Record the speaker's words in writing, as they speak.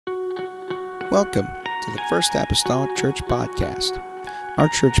Welcome to the First Apostolic Church Podcast. Our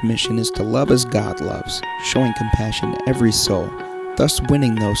church mission is to love as God loves, showing compassion to every soul, thus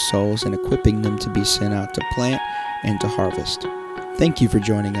winning those souls and equipping them to be sent out to plant and to harvest. Thank you for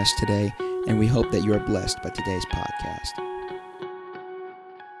joining us today, and we hope that you are blessed by today's podcast.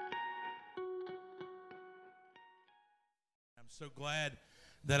 I'm so glad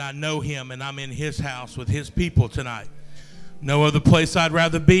that I know him and I'm in his house with his people tonight. No other place I'd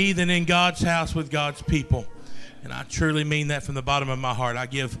rather be than in God's house with God's people. And I truly mean that from the bottom of my heart. I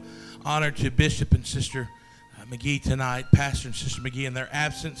give honor to Bishop and Sister McGee tonight, Pastor and Sister McGee in their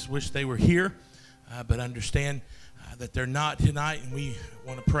absence. Wish they were here, but understand that they're not tonight, and we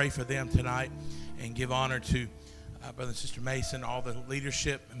want to pray for them tonight and give honor to Brother and Sister Mason, all the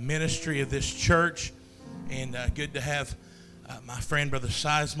leadership and ministry of this church. And good to have my friend Brother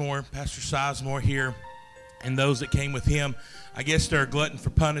Sizemore, Pastor Sizemore here, and those that came with him. I guess they're a glutton for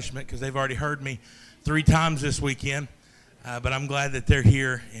punishment because they've already heard me 3 times this weekend. But I'm glad that they're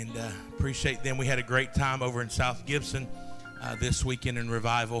here and appreciate them. We had a great time over in South Gibson this weekend in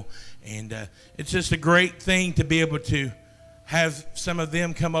revival. And it's just a great thing to be able to have some of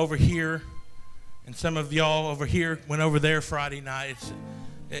them come over here and some of y'all over here went over there Friday night.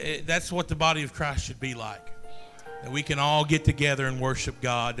 That's what the body of Christ should be like. That we can all get together and worship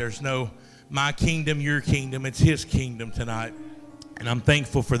God. There's no my kingdom, your kingdom. It's his kingdom tonight. And I'm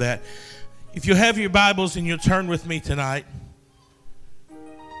thankful for that. If you have your Bibles and you'll turn with me tonight.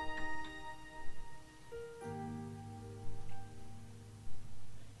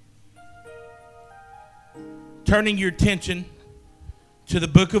 Turning your attention to the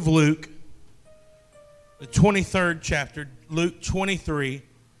book of Luke, the 23rd chapter, Luke 23,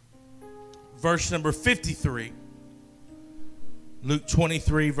 verse number 53. Luke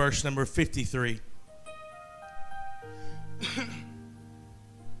 23, verse number 53.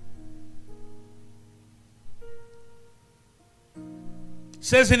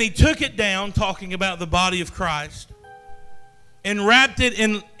 Says, and he took it down, talking about the body of Christ, and wrapped it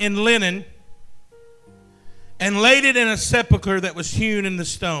in linen, and laid it in a sepulchre that was hewn in the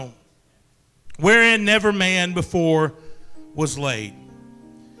stone, wherein never man before was laid.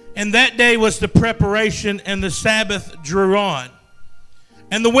 And that day was the preparation, and the Sabbath drew on.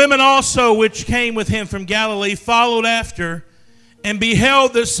 And the women also which came with him from Galilee followed after, and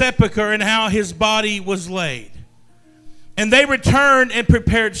beheld the sepulchre and how his body was laid. And they returned and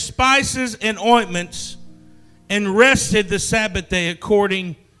prepared spices and ointments, and rested the Sabbath day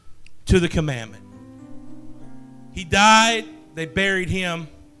according to the commandment. He died, they buried him,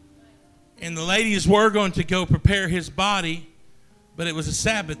 and the ladies were going to go prepare his body, but it was a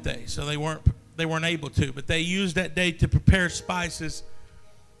Sabbath day, so they weren't able to. But they used that day to prepare spices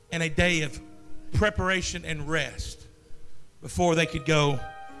and a day of preparation and rest before they could go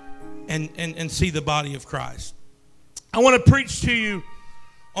and see the body of Christ. I want to preach to you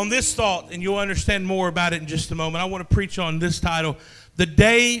on this thought, and you'll understand more about it in just a moment. I want to preach on this title, The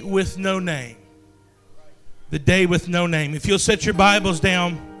Day with No Name. The Day with No Name. If you'll set your Bibles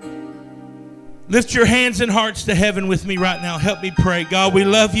down, lift your hands and hearts to heaven with me right now. Help me pray. God, we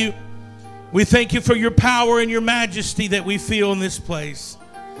love you. We thank you for your power and your majesty that we feel in this place.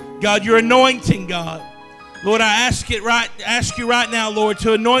 God, your anointing, God. Lord, I ask you right now, Lord,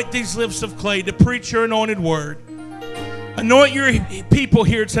 to anoint these lips of clay to preach your anointed word. Anoint your people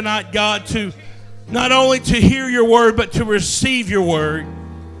here tonight, God, to not only to hear your word, but to receive your word.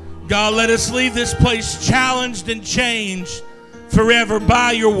 God, let us leave this place challenged and changed forever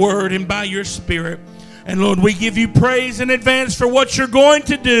by your word and by your spirit. And Lord, we give you praise in advance for what you're going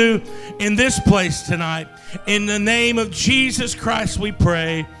to do in this place tonight. In the name of Jesus Christ we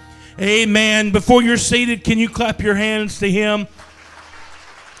pray. Amen. Before you're seated, can you clap your hands to him?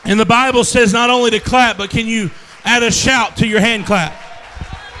 And the Bible says not only to clap, but can you add a shout to your hand clap?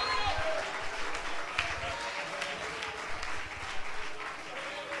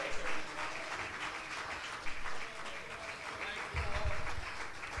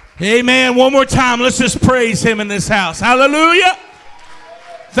 Amen. One more time. Let's just praise him in this house. Hallelujah.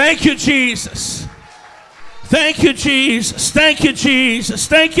 Thank you, Jesus. Thank you, Jesus. Thank you, Jesus.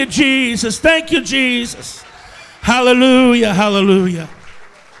 Thank you, Jesus. Thank you, Jesus. Hallelujah. Hallelujah.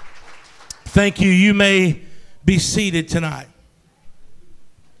 Thank you. You may be seated tonight.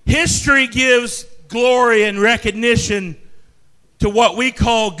 History gives glory and recognition to what we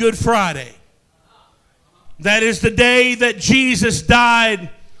call Good Friday. That is the day that Jesus died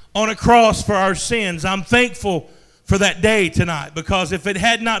on a cross for our sins. I'm thankful for that day tonight, because if it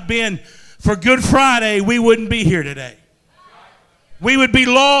had not been for Good Friday, we wouldn't be here today. We would be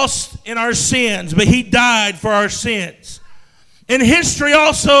lost in our sins, but he died for our sins. And history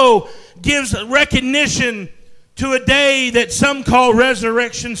also gives recognition to a day that some call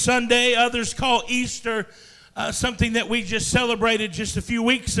Resurrection Sunday, others call Easter, something that we just celebrated just a few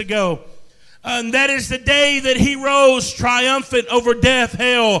weeks ago. And that is the day that he rose triumphant over death,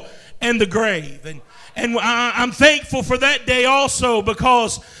 hell, and the grave. And I'm thankful for that day also,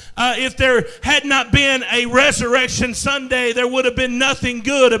 because if there had not been a Resurrection Sunday, there would have been nothing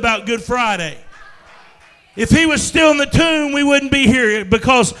good about Good Friday. If he was still in the tomb, we wouldn't be here,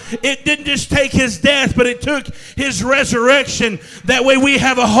 because it didn't just take his death, but it took his resurrection. That way we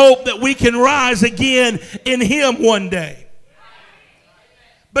have a hope that we can rise again in him one day.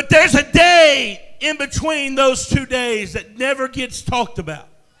 But there's a day in between those 2 days that never gets talked about.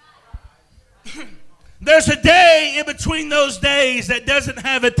 There's a day in between those days that doesn't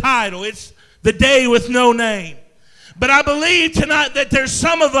have a title. It's the day with no name. But I believe tonight that there's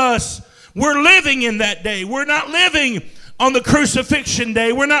some of us, we're living in that day. We're not living on the crucifixion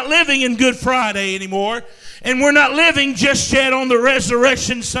day. We're not living in Good Friday anymore. And we're not living just yet on the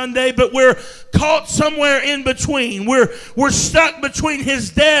Resurrection Sunday, but we're caught somewhere in between. We're stuck between his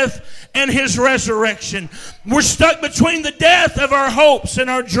death and his resurrection. We're stuck between the death of our hopes and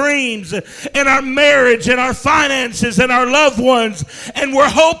our dreams and our marriage and our finances and our loved ones, and we're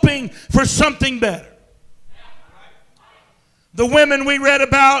hoping for something better. The women we read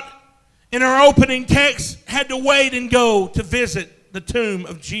about in our opening text had to wait and go to visit the tomb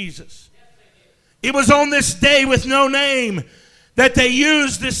of Jesus. It was on this day with no name that they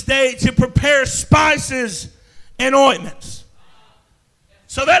used this day to prepare spices and ointments.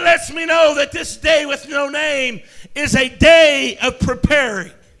 So that lets me know that this day with no name is a day of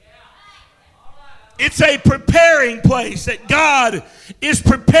preparing. It's a preparing place, that God is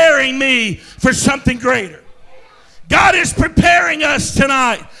preparing me for something greater. God is preparing us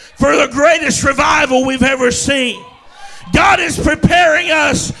tonight for the greatest revival we've ever seen. God is preparing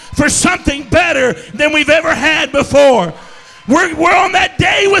us for something better than we've ever had before. We're on that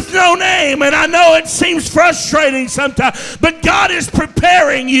day with no name, and I know it seems frustrating sometimes, but God is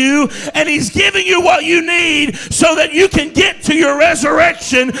preparing you, and he's giving you what you need so that you can get to your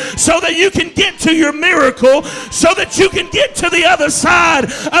resurrection, so that you can get to your miracle, so that you can get to the other side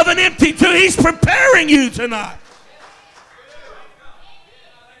of an empty tomb. He's preparing you tonight.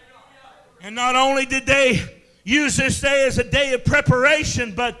 And not only did they use this day as a day of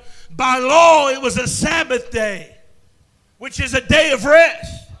preparation, but by law it was a Sabbath day, which is a day of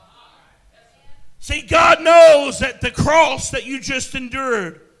rest. See, God knows that the cross that you just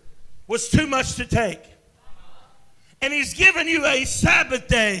endured was too much to take. And he's given you a Sabbath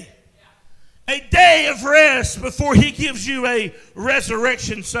day, a day of rest, before he gives you a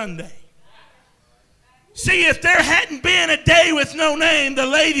Resurrection Sunday. See, if there hadn't been a day with no name, the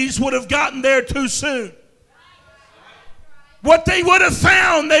ladies would have gotten there too soon. What they would have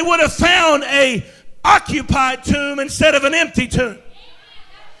found, they would have found a occupied tomb instead of an empty tomb.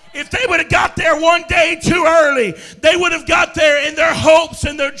 If they would have got there one day too early, they would have got there and their hopes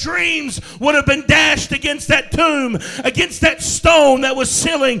and their dreams would have been dashed against that tomb, against that stone that was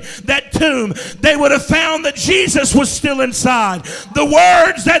sealing that tomb. They would have found that Jesus was still inside. The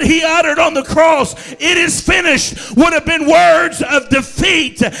words that he uttered on the cross, "It is finished," would have been words of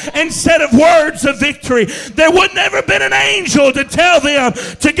defeat instead of words of victory. There would never have been an angel to tell them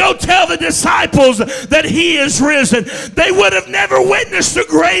to go tell the disciples that he is risen. They would have never witnessed the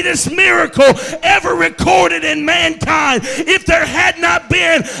greatest miracle ever recorded in mankind if there had not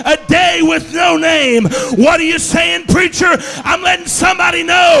been a day with no name. What are you saying, preacher? I'm letting somebody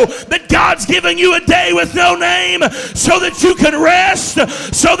know that God's giving you a day with no name so that you can rest,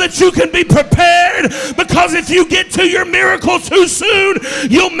 so that you can be prepared, because if you get to your miracle too soon,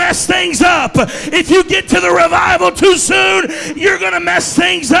 you'll mess things up. If you get to the revival too soon, you're going to mess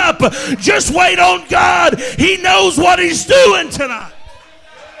things up. Just wait on God. He knows what he's doing tonight.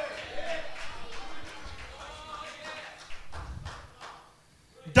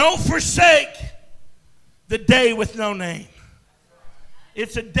 Don't forsake the day with no name.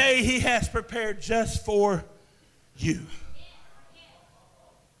 It's a day he has prepared just for you.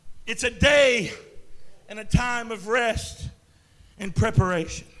 It's a day and a time of rest and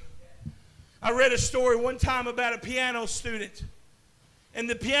preparation. I read a story one time about a piano student. And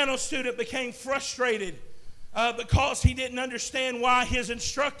the piano student became frustrated because he didn't understand why his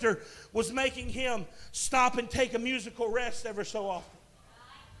instructor was making him stop and take a musical rest ever so often.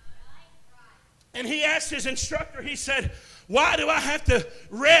 And he asked his instructor, he said, "Why do I have to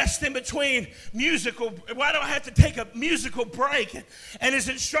rest in between why do I have to take a musical break?" And his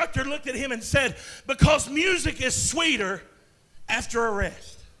instructor looked at him and said, "Because music is sweeter after a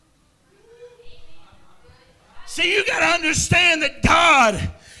rest." See, you got to understand that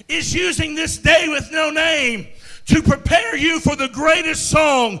God is using this day with no name to prepare you for the greatest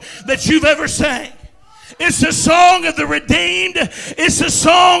song that you've ever sang. It's the song of the redeemed. It's the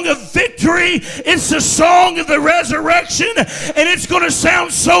song of victory. It's the song of the resurrection. And it's going to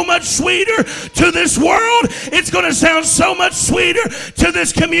sound so much sweeter to this world. It's going to sound so much sweeter to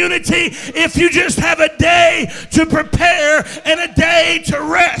this community if you just have a day to prepare and a day to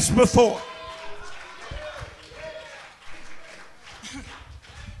rest before.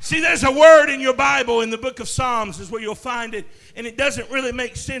 See, there's a word in your Bible in the book of Psalms is where you'll find it. And it doesn't really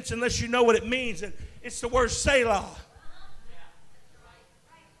make sense unless you know what it means. And it's the word Selah.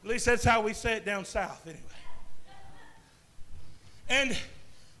 At least that's how we say it down south anyway. And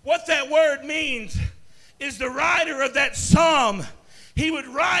what that word means is the writer of that psalm, he would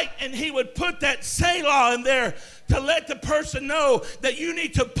write and he would put that Selah in there to let the person know that you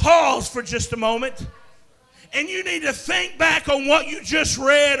need to pause for just a moment and you need to think back on what you just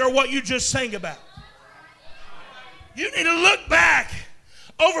read or what you just sang about. You need to look back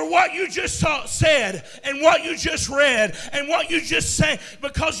over what you just said and what you just read and what you just sang,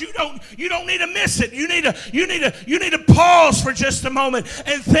 because you don't need to miss it. You need to pause for just a moment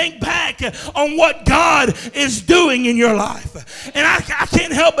and think back on what God is doing in your life. And I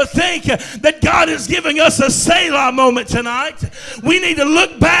can't help but think that God is giving us a Selah moment tonight. We need to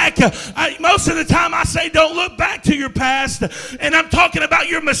look back. Most of the time I say don't look back to your past, and I'm talking about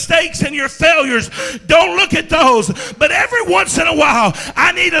your mistakes and your failures. Don't look at those. But every once in a while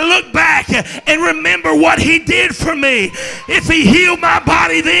I need to look back and remember what he did for me. If he healed my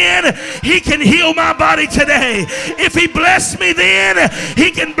body then, he can heal my body today. If he blessed me then,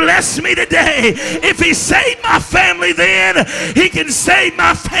 he can bless me today. If he saved my family then, he can save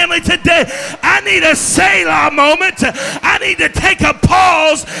my family today. I need a Selah moment. I need to take a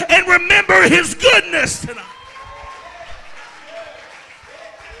pause and remember his goodness tonight.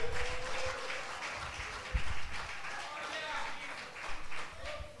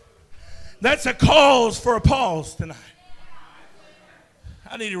 That's a cause for a pause tonight.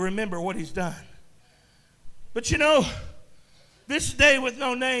 I need to remember what he's done. But you know, this day with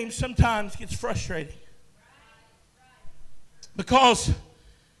no name sometimes gets frustrating. Because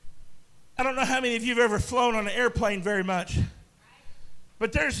I don't know how many of you have ever flown on an airplane very much.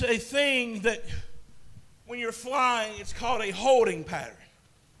 But there's a thing that when you're flying, it's called a holding pattern.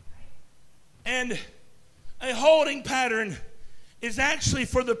 And a holding pattern is actually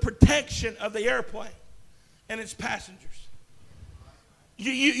for the protection of the airplane and its passengers.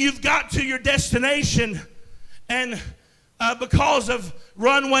 You've got to your destination, and because of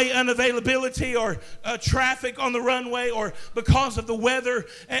runway unavailability or traffic on the runway, or because of the weather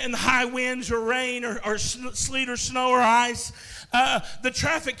and high winds or rain or sleet or snow or ice, the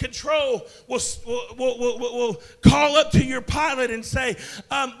traffic control will call up to your pilot and say,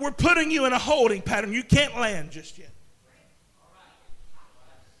 we're putting you in a holding pattern. You can't land just yet.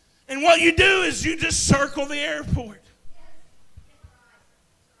 And what you do is you just circle the airport.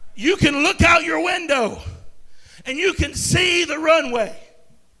 You can look out your window and you can see the runway.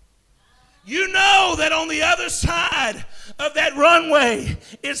 You know that on the other side of that runway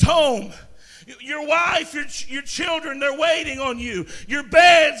is home. Your wife, your children, they're waiting on you. Your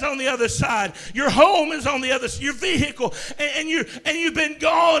bed's on the other side. Your home is on the other side. Your vehicle, and you've been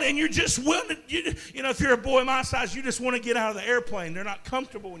gone, and you're just willing. You know, if you're a boy my size, you just want to get out of the airplane. They're not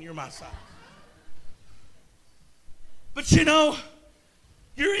comfortable when you're my size. But you know,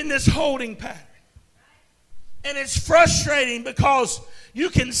 you're in this holding pattern, and it's frustrating because you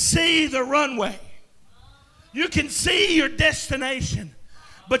can see the runway, you can see your destination,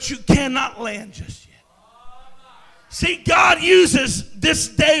 but you cannot land just yet. See, God uses this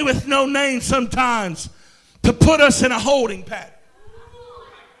day with no name sometimes to put us in a holding pattern.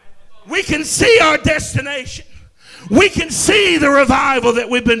 We can see our destination. We can see the revival that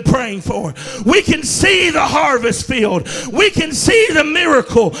we've been praying for. We can see the harvest field. We can see the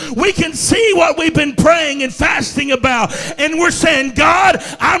miracle. We can see what we've been praying and fasting about. And we're saying, God,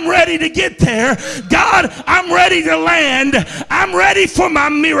 I'm ready to get there. God, I'm ready to land. I'm ready for my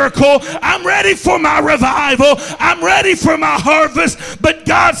miracle. I'm ready for my revival. I'm ready for my harvest. But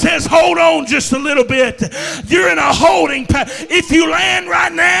God says, hold on just a little bit. You're in a holding pattern. If you land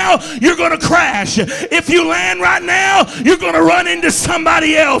right now, you're going to crash. If you land right now, you're going to run into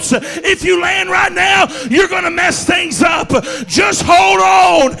somebody else. If you land right now, you're going to mess things up. Just hold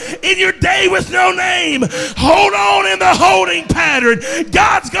on in your day with no name. Hold on in the holding pattern.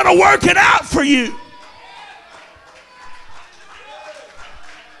 God's going to work it out for you.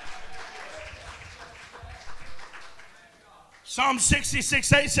 Psalm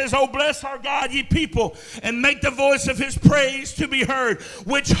 66:8 says, "Oh, bless our God, ye people, and make the voice of his praise to be heard,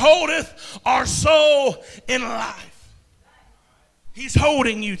 which holdeth our soul in life." He's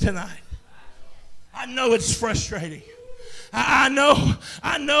holding you tonight. I know it's frustrating. I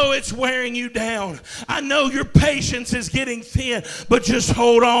know it's wearing you down. I know your patience is getting thin, but just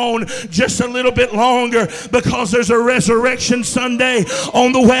hold on just a little bit longer, because there's a resurrection Sunday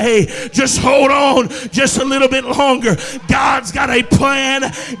on the way. Just hold on just a little bit longer. God's got a plan.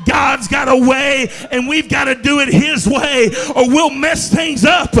 God's got a way, and we've got to do it his way, or we'll mess things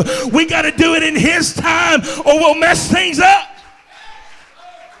up. We got to do it in his time, or we'll mess things up.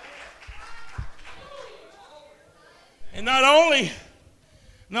 And not only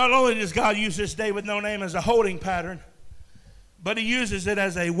does God use this day with no name as a holding pattern, but he uses it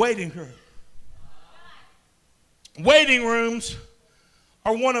as a waiting room. Waiting rooms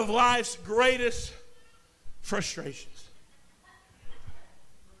are one of life's greatest frustrations.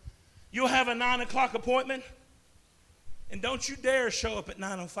 You'll have a 9 o'clock appointment, and don't you dare show up at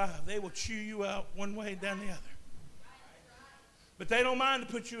 9:05. They will chew you out one way and down the other. But they don't mind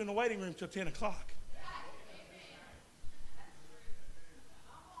to put you in the waiting room till 10 o'clock.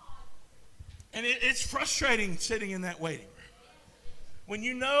 And it's frustrating sitting in that waiting room when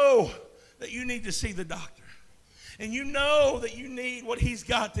you know that you need to see the doctor, and you know that you need what he's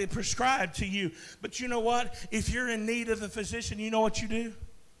got to prescribe to you. But you know what? If you're in need of a physician, you know what you do?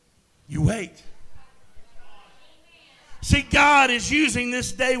 You wait. See, God is using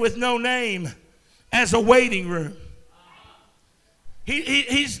this day with no name as a waiting room.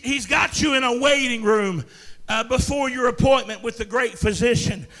 He's got you in a waiting room before your appointment with the great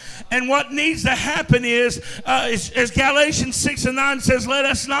physician. And what needs to happen is, as Galatians 6:9 says, "Let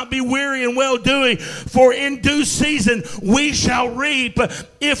us not be weary in well-doing, for in due season we shall reap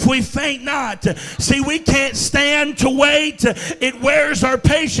if we faint not." See, we can't stand to wait. It wears our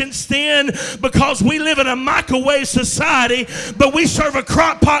patience thin, because we live in a microwave society, but we serve a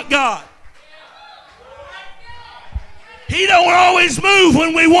crock pot God. He don't always move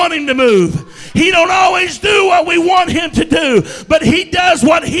when we want him to move. He don't always do what we want him to do, but he does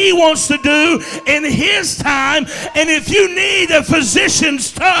what he wants to do in his time. And if you need a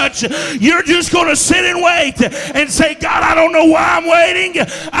physician's touch, you're just going to sit and wait and say, "God, I don't know why I'm waiting.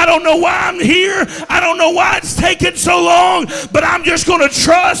 I don't know why I'm here. I don't know why it's taken so long, but I'm just going to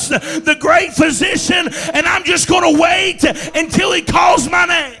trust the great physician, and I'm just going to wait until he calls my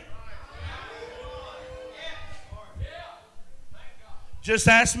name." Just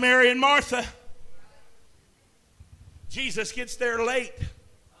ask Mary and Martha. Jesus gets there late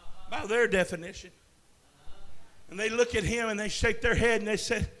by their definition. And they look at him and they shake their head and they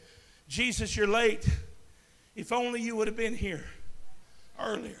say, "Jesus, you're late. If only you would have been here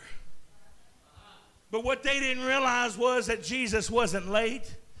earlier." But what they didn't realize was that Jesus wasn't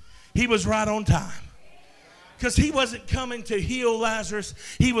late. He was right on time. Because he wasn't coming to heal Lazarus.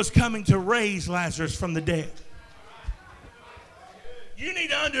 He was coming to raise Lazarus from the dead. You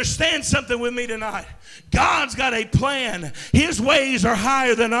need to understand something with me tonight. God's got a plan. His ways are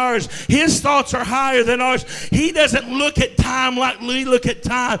higher than ours. His thoughts are higher than ours. He doesn't look at time like we look at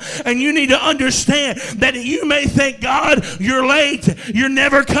time. And you need to understand that you may think, "God, you're late. You're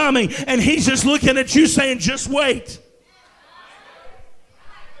never coming." And he's just looking at you saying, "Just wait.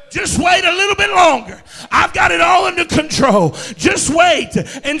 Just wait a little bit longer. I've got it all under control. Just wait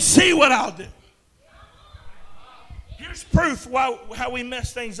and see what I'll do." Here's proof how we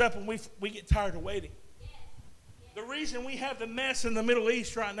mess things up and we get tired of waiting. The reason we have the mess in the Middle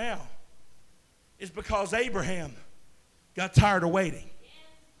East right now is because Abraham got tired of waiting.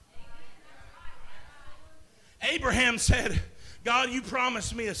 Abraham said, "God, you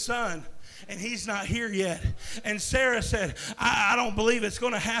promised me a son, and he's not here yet." And Sarah said, I don't believe it's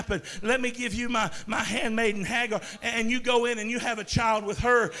going to happen. Let me give you my handmaiden Hagar, and you go in and you have a child with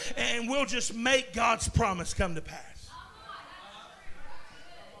her, and we'll just make God's promise come to pass.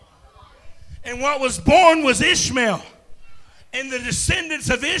 And what was born was Ishmael. And the descendants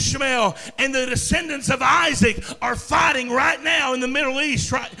of Ishmael and the descendants of Isaac are fighting right now in the Middle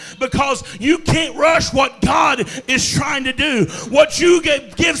East, right? Because you can't rush what God is trying to do. What you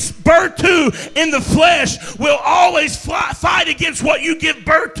give birth to in the flesh will always fight against what you give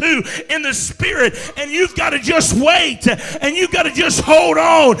birth to in the spirit. And you've got to just wait, and you've got to just hold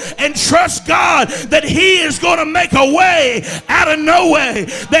on and trust God that he is going to make a way out of no way,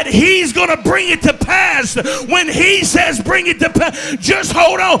 that he's going to bring it to pass when he says bring it to pass. Just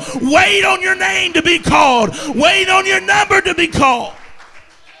hold on. Wait on your name to be called. Wait on your number to be called.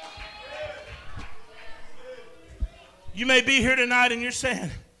 You may be here tonight and you're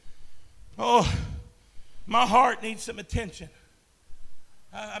saying, "Oh, my heart needs some attention.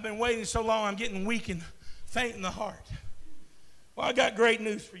 I've been waiting so long, I'm getting weak and faint in the heart. Well, I got great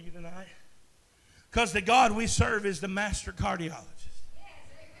news for you tonight. Because the God we serve is the master cardiologist.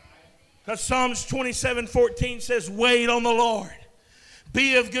 Because Psalms 27:14 says, wait on the Lord.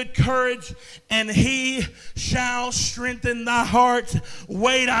 Be of good courage, and he shall strengthen thy heart.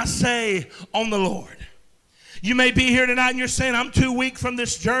 Wait, I say, on the Lord. You may be here tonight and you're saying, I'm too weak from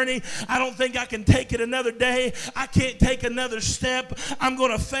this journey. I don't think I can take it another day. I can't take another step. I'm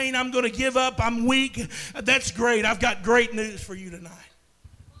going to faint. I'm going to give up. I'm weak. That's great. I've got great news for you tonight.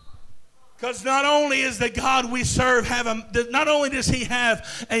 Because not only is the God we serve not only does he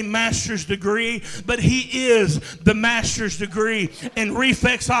have a master's degree, but he is the master's degree in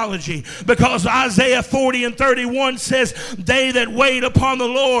reflexology. Because Isaiah 40:31 says, they that wait upon the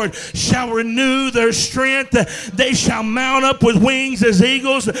Lord shall renew their strength. They shall mount up with wings as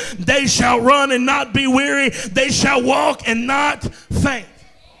eagles. They shall run and not be weary. They shall walk and not faint.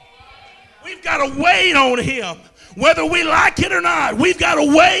 We've got to wait on him. Whether we like it or not, we've got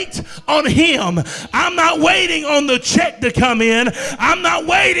to wait on him. I'm not waiting on the check to come in. I'm not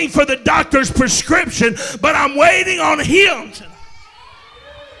waiting for the doctor's prescription, but I'm waiting on him tonight.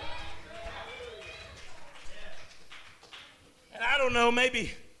 And I don't know,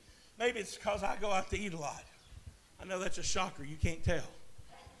 maybe it's because I go out to eat a lot. I know that's a shocker. You can't tell.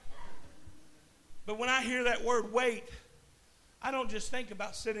 But when I hear that word wait, I don't just think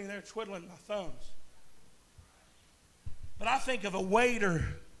about sitting there twiddling my thumbs. But I think of a waiter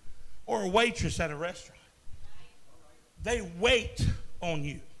or a waitress at a restaurant. They wait on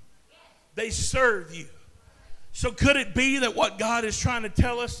you. They serve you. So could it be that what God is trying to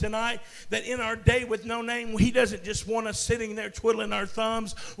tell us tonight, that in our day with no name, he doesn't just want us sitting there twiddling our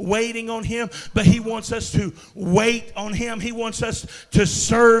thumbs, waiting on him, but he wants us to wait on him. He wants us to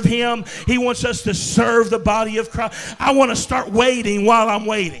serve him. He wants us to serve the body of Christ. I want to start waiting while I'm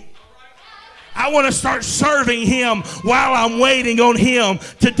waiting. I want to start serving him while I'm waiting on him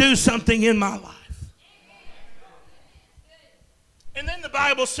to do something in my life. And then the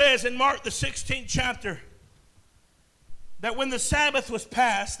Bible says in Mark the 16th chapter that when the Sabbath was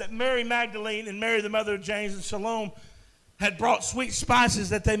passed, that Mary Magdalene and Mary the mother of James and Salome had brought sweet spices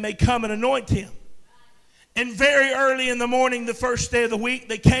that they may come and anoint him. And very early in the morning, the first day of the week,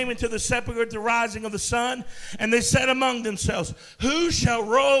 they came into the sepulchre at the rising of the sun, and they said among themselves, who shall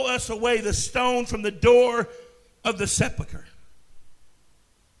roll us away the stone from the door of the sepulchre?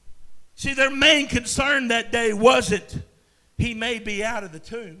 See, their main concern that day wasn't, he may be out of the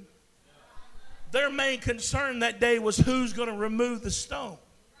tomb. Their main concern that day was, who's going to remove the stone?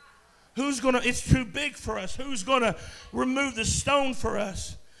 It's too big for us. Who's going to remove the stone for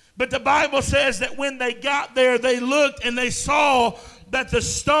us? But the Bible says that when they got there, they looked and they saw that the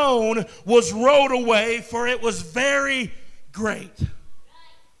stone was rolled away, for it was very great.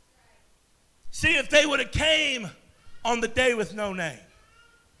 See, if they would have came on the day with no name,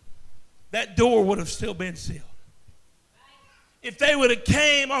 that door would have still been sealed. If they would have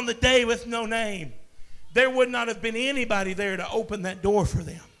came on the day with no name, there would not have been anybody there to open that door for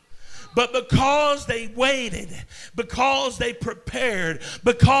them. But because they waited, because they prepared,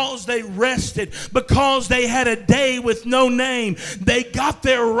 because they rested, because they had a day with no name, they got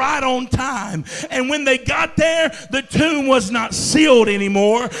there right on time. And when they got there, the tomb was not sealed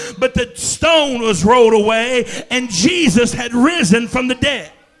anymore, but the stone was rolled away, and Jesus had risen from the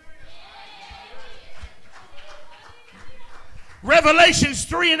dead. Revelations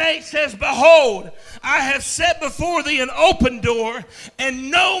 3:8 says, behold, I have set before thee an open door,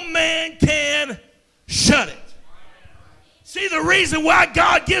 and no man can shut it. See, the reason why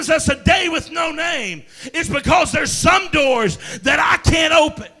God gives us a day with no name is because there's some doors that I can't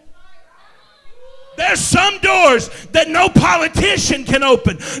open. There's some doors that no politician can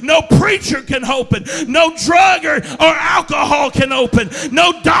open, no preacher can open, no drug or alcohol can open,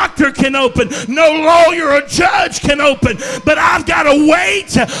 no doctor can open, no lawyer or judge can open. But I've got to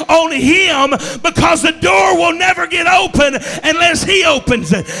wait on him, because the door will never get open unless he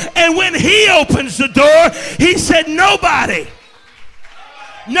opens it. And when he opens the door, he said, nobody,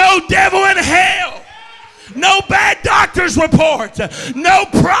 no devil in hell, no bad doctor's report, no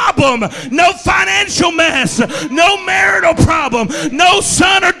problem, no financial mess, no marital problem, no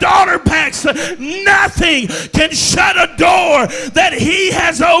son or daughter packs, nothing can shut a door that he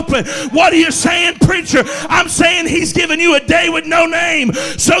has opened. What are you saying, preacher? I'm saying he's given you a day with no name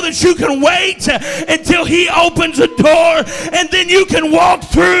so that you can wait until he opens a door, and then you can walk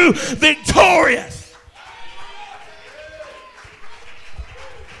through victorious.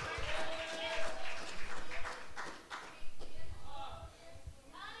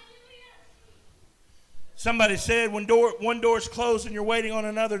 Somebody said when one door's closed and you're waiting on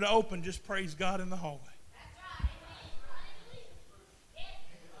another to open, just praise God in the hallway.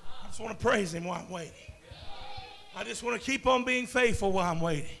 I just want to praise Him while I'm waiting. I just want to keep on being faithful while I'm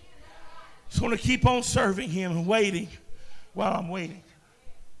waiting. I just want to keep on serving Him and waiting while I'm waiting.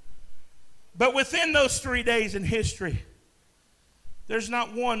 But within those 3 days in history, there's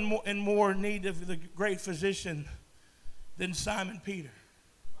not one in more need of the great physician than Simon Peter.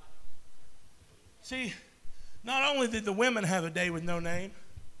 See, not only did the women have a day with no name,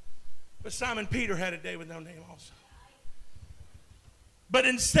 but Simon Peter had a day with no name also. But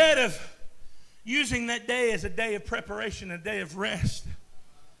instead of using that day as a day of preparation, a day of rest,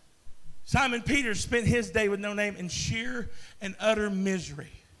 Simon Peter spent his day with no name in sheer and utter misery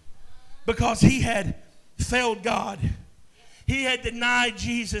because he had failed God. He had denied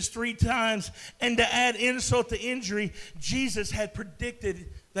Jesus 3 times, and to add insult to injury, Jesus had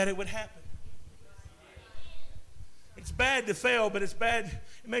predicted that it would happen. It's bad to fail, but it's bad.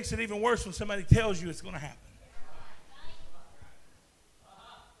 It makes it even worse when somebody tells you it's going to happen.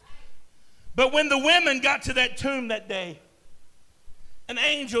 But when the women got to that tomb that day, an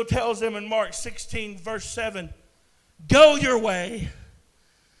angel tells them in Mark 16, verse 7, "Go your way,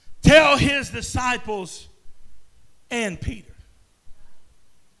 tell his disciples and Peter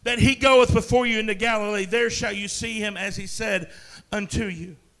that he goeth before you into Galilee. There shall you see him as he said unto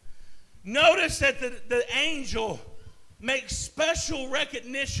you." Notice that the angel makes special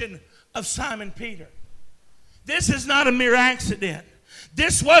recognition of Simon Peter. This is not a mere accident.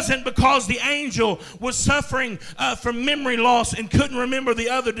 This wasn't because the angel was suffering from memory loss and couldn't remember the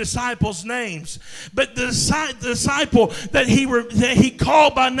other disciples' names. But the disciple that he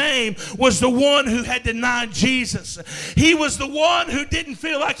called by name was the one who had denied Jesus. He was the one who didn't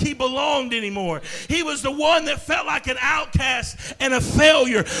feel like he belonged anymore. He was the one that felt like an outcast and a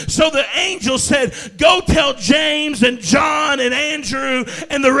failure. So the angel said, "Go tell James and John and Andrew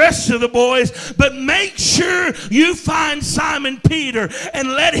and the rest of the boys, but make sure you find Simon Peter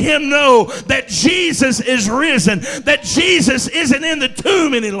and let him know that Jesus is risen, that Jesus isn't in the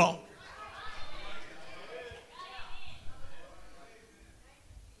tomb any longer."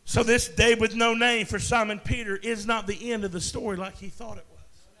 So this day with no name for Simon Peter is not the end of the story like he thought it was.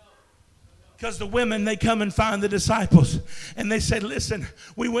 Because the women, they come and find the disciples. And they said, "Listen,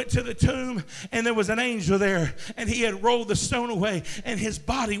 we went to the tomb and there was an angel there. And he had rolled the stone away. And his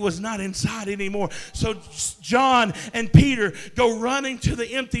body was not inside anymore." So John and Peter go running to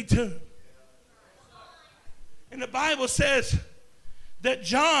the empty tomb. And the Bible says that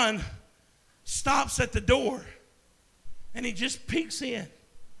John stops at the door. And he just peeks in.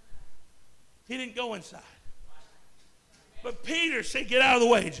 He didn't go inside. But Peter said, "Get out of the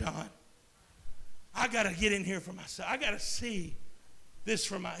way, John. I got to get in here for myself. I got to see this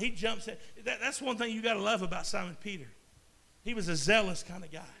for my..." He jumps in. That's one thing you got to love about Simon Peter. He was a zealous kind of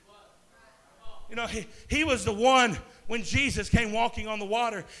guy. You know, he was the one when Jesus came walking on the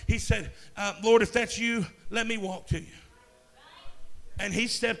water. He said, "Lord, if that's you, let me walk to you." And he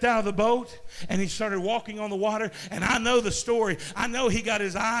stepped out of the boat and he started walking on the water. And I know the story. I know he got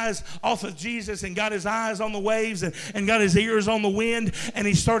his eyes off of Jesus and got his eyes on the waves and got his ears on the wind, and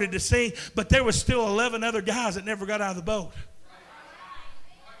he started to sing. But there was still 11 other guys that never got out of the boat.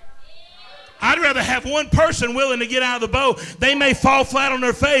 I'd rather have one person willing to get out of the boat. They may fall flat on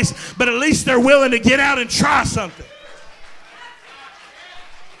their face, but at least they're willing to get out and try something.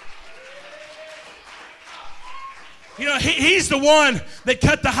 You know, he's the one that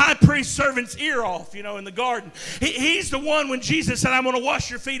cut the high priest servant's ear off, you know, in the garden. He's the one when Jesus said, "I'm going to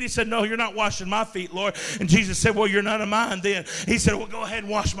wash your feet." He said, "No, you're not washing my feet, Lord." And Jesus said, "Well, you're none of mine then." He said, "Well, go ahead and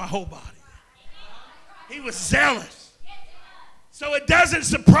wash my whole body." He was zealous. So it doesn't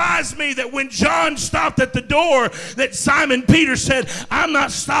surprise me that when John stopped at the door, that Simon Peter said, "I'm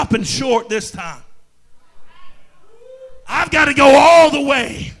not stopping short this time. I've got to go all the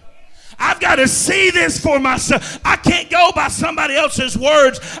way. I've got to see this for myself. I can't go by somebody else's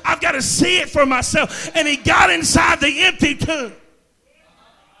words. I've got to see it for myself." And he got inside the empty tomb.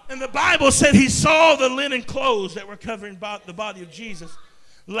 And the Bible said he saw the linen clothes that were covering the body of Jesus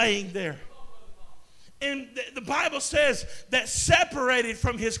laying there. And the Bible says that separated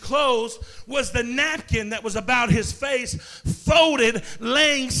from his clothes was the napkin that was about his face, folded,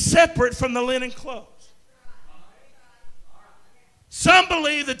 laying separate from the linen clothes. Some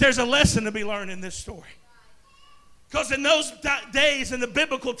believe that there's a lesson to be learned in this story. Because in those days, in the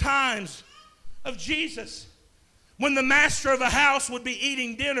biblical times of Jesus, when the master of a house would be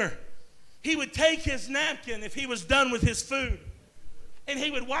eating dinner, he would take his napkin if he was done with his food, and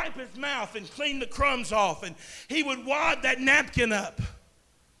he would wipe his mouth and clean the crumbs off, and he would wad that napkin up,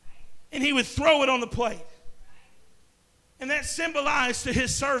 and he would throw it on the plate. And that symbolized to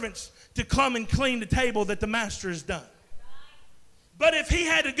his servants to come and clean the table that the master has done. But if he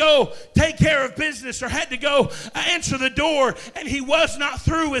had to go take care of business or had to go answer the door and he was not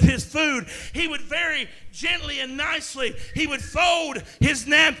through with his food, he would very gently and nicely, he would fold his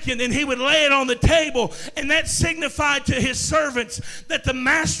napkin and he would lay it on the table. And that signified to his servants that the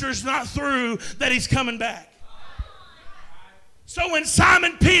master's not through, that he's coming back. So when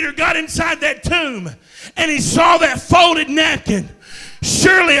Simon Peter got inside that tomb and he saw that folded napkin,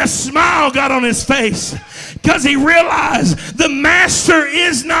 surely a smile got on his face, because he realized the master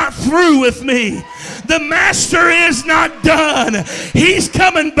is not through with me. The master is not done. He's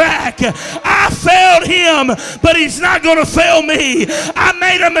coming back. I failed him, but he's not going to fail me. I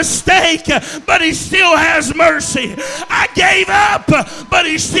made a mistake, but he still has mercy. I gave up, but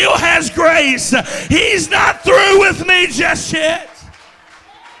he still has grace. He's not through with me just yet.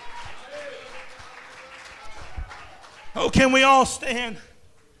 Oh, can we all stand?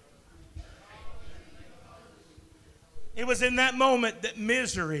 It was in that moment that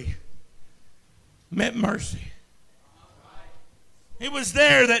misery met mercy. It was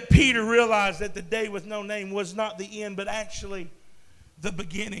there that Peter realized that the day with no name was not the end, but actually the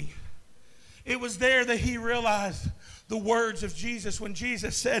beginning. It was there that he realized the words of Jesus when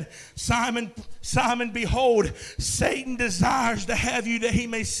Jesus said, Simon, Simon, behold, Satan desires to have you that he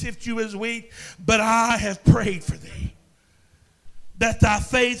may sift you as wheat, but I have prayed for thee, that thy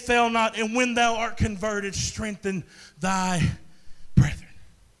faith fail not, and when thou art converted, strengthen thy brethren.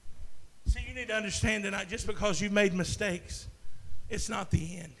 See, you need to understand tonight, just because you've made mistakes, it's not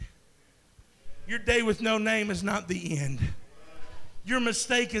the end. Your day with no name is not the end. Your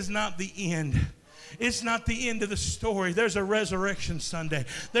mistake is not the end. It's not the end of the story. There's a resurrection Sunday.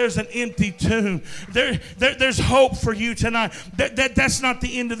 There's an empty tomb. There's hope for you tonight. That's not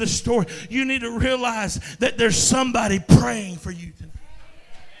the end of the story. You need to realize that there's somebody praying for you tonight.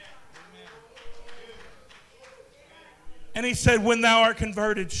 And he said, when thou art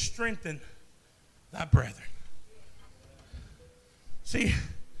converted, strengthen thy brethren. See,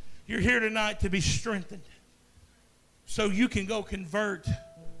 you're here tonight to be strengthened so you can go convert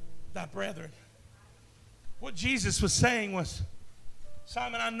thy brethren. What Jesus was saying was,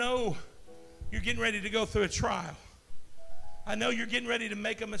 Simon, I know you're getting ready to go through a trial. I know you're getting ready to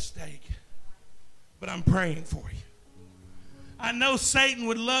make a mistake, but I'm praying for you. I know Satan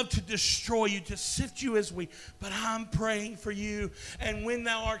would love to destroy you, to sift you as wheat, but I'm praying for you. And when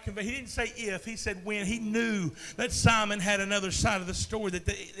thou art converted, he didn't say if, he said when. He knew that Simon had another side of the story, that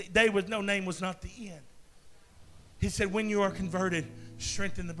the day with no name was not the end. He said, when you are converted,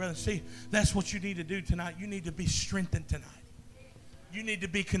 strengthen the brethren. See, that's what you need to do tonight. You need to be strengthened tonight. You need to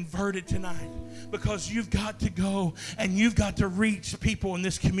be converted tonight, because you've got to go and you've got to reach people in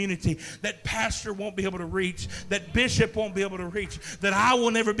this community that pastor won't be able to reach, that bishop won't be able to reach, that I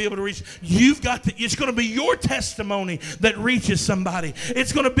will never be able to reach. You've got to, it's going to be your testimony that reaches somebody.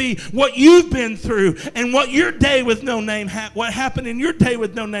 It's going to be what you've been through and what your day with no name, what happened in your day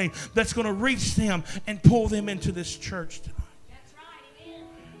with no name, that's going to reach them and pull them into this church tonight. That's right. Amen.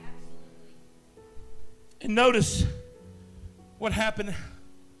 Absolutely. And notice what happened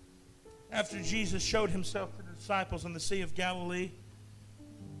after Jesus showed himself to the disciples on the Sea of Galilee.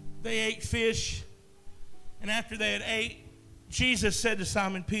 They ate fish, and after they had ate, Jesus said to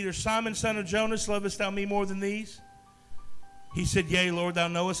Simon Peter, Simon, son of Jonas, lovest thou me more than these? He said, Yea, Lord, thou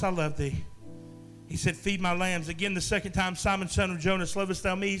knowest I love thee. He said, feed my lambs. Again, the second time, Simon, son of Jonas, lovest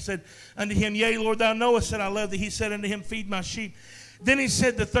thou me? He said unto him, Yea, Lord, thou knowest that I love thee. He said unto him, feed my sheep. Then he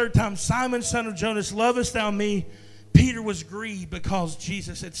said the third time, Simon, son of Jonas, lovest thou me? Peter was grieved because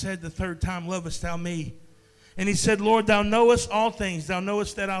Jesus had said the third time, lovest thou me? And he said, Lord, thou knowest all things. Thou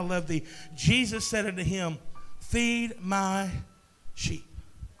knowest that I love thee. Jesus said unto him, feed my sheep.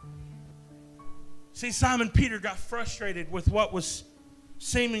 See, Simon Peter got frustrated with what was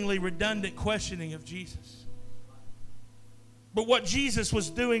seemingly redundant questioning of Jesus. But what Jesus was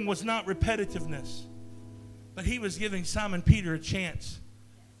doing was not repetitiveness, but he was giving Simon Peter a chance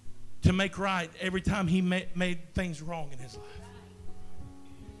to make right every time he made things wrong in his life.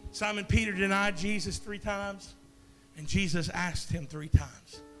 Simon Peter denied Jesus 3 times, and Jesus asked him 3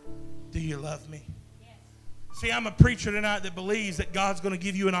 times, do you love me? Yes. See, I'm a preacher tonight that believes that God's going to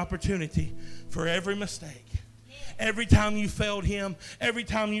give you an opportunity for every mistake. Yes. Every time you failed him, every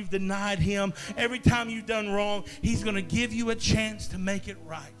time you've denied him, every time you've done wrong, he's going to give you a chance to make it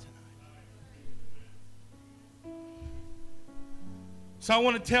right. So I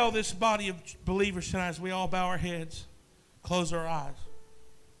want to tell this body of believers tonight, as we all bow our heads, close our eyes.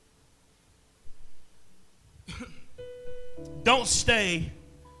 Don't stay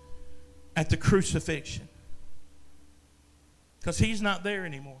at the crucifixion. because he's not there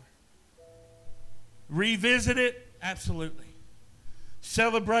anymore. Revisit it? Absolutely.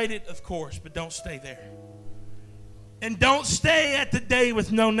 Celebrate it, of course, but don't stay there. And don't stay at the day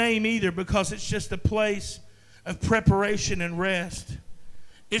with no name either, because it's just a place of preparation and rest.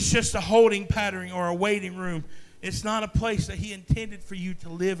 It's just a holding pattern or a waiting room. It's not a place that he intended for you to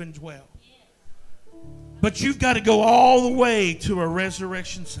live and dwell. But you've got to go all the way to a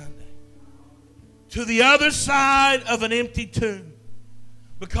Resurrection Sunday, to the other side of an empty tomb,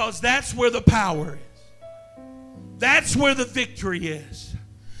 because that's where the power is. That's where the victory is.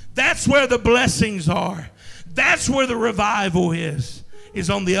 That's where the blessings are. That's where the revival is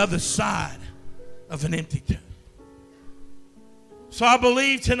on the other side of an empty tomb. So I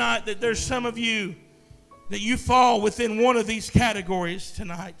believe tonight that there's some of you that you fall within one of these categories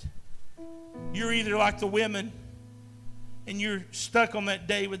tonight. You're either like the women and you're stuck on that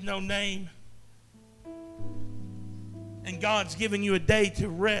day with no name, and God's given you a day to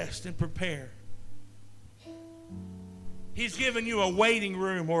rest and prepare. He's given you a waiting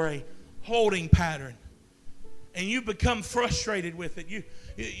room or a holding pattern, and you become frustrated with it.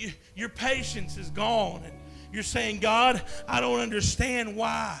 Your patience is gone, and you're saying, God, I don't understand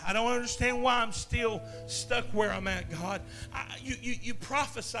why. I don't understand why I'm still stuck where I'm at, God. You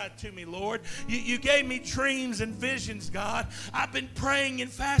prophesied to me, Lord. You gave me dreams and visions, God. I've been praying and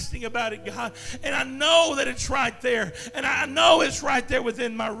fasting about it, God. And I know that it's right there. And I know it's right there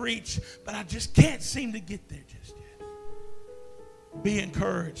within my reach. But I just can't seem to get there just yet. Be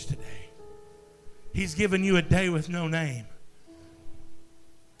encouraged today. He's given you a day with no name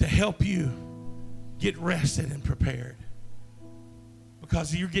to help you get rested and prepared,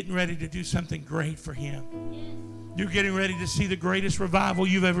 because you're getting ready to do something great for him. You're getting ready to see the greatest revival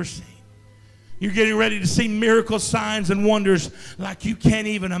you've ever seen. You're getting ready to see miracles, signs, and wonders like you can't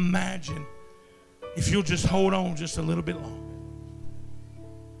even imagine if you'll just hold on just a little bit longer.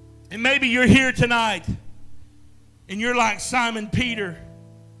 And maybe you're here tonight and you're like Simon Peter,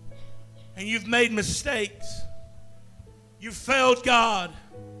 and you've made mistakes. You've failed God.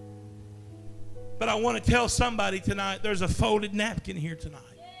 But I want to tell somebody tonight, there's a folded napkin here tonight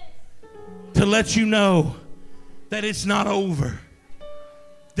to let you know that it's not over,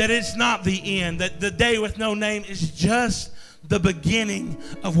 that it's not the end, that the day with no name is just the beginning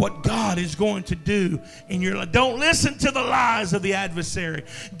of what God is going to do in your life. Don't listen to the lies of the adversary.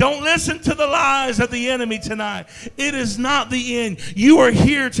 Don't listen to the lies of the enemy tonight. It is not the end. You are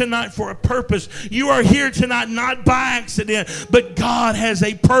here tonight for a purpose. You are here tonight not by accident, but God has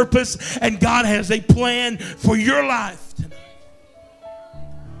a purpose and God has a plan for your life tonight.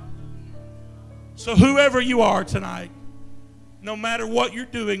 So whoever you are tonight, no matter what you're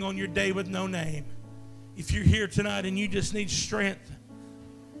doing on your day with no name, if you're here tonight and you just need strength,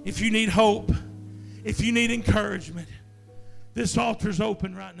 if you need hope, if you need encouragement, this altar's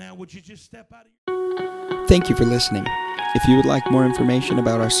open right now. Would you just step out of your... Thank you for listening. If you would like more information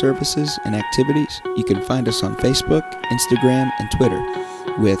about our services and activities, you can find us on Facebook, Instagram, and Twitter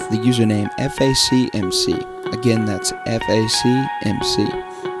with the username FACMC. Again, that's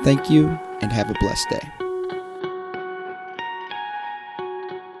FACMC. Thank you, and have a blessed day.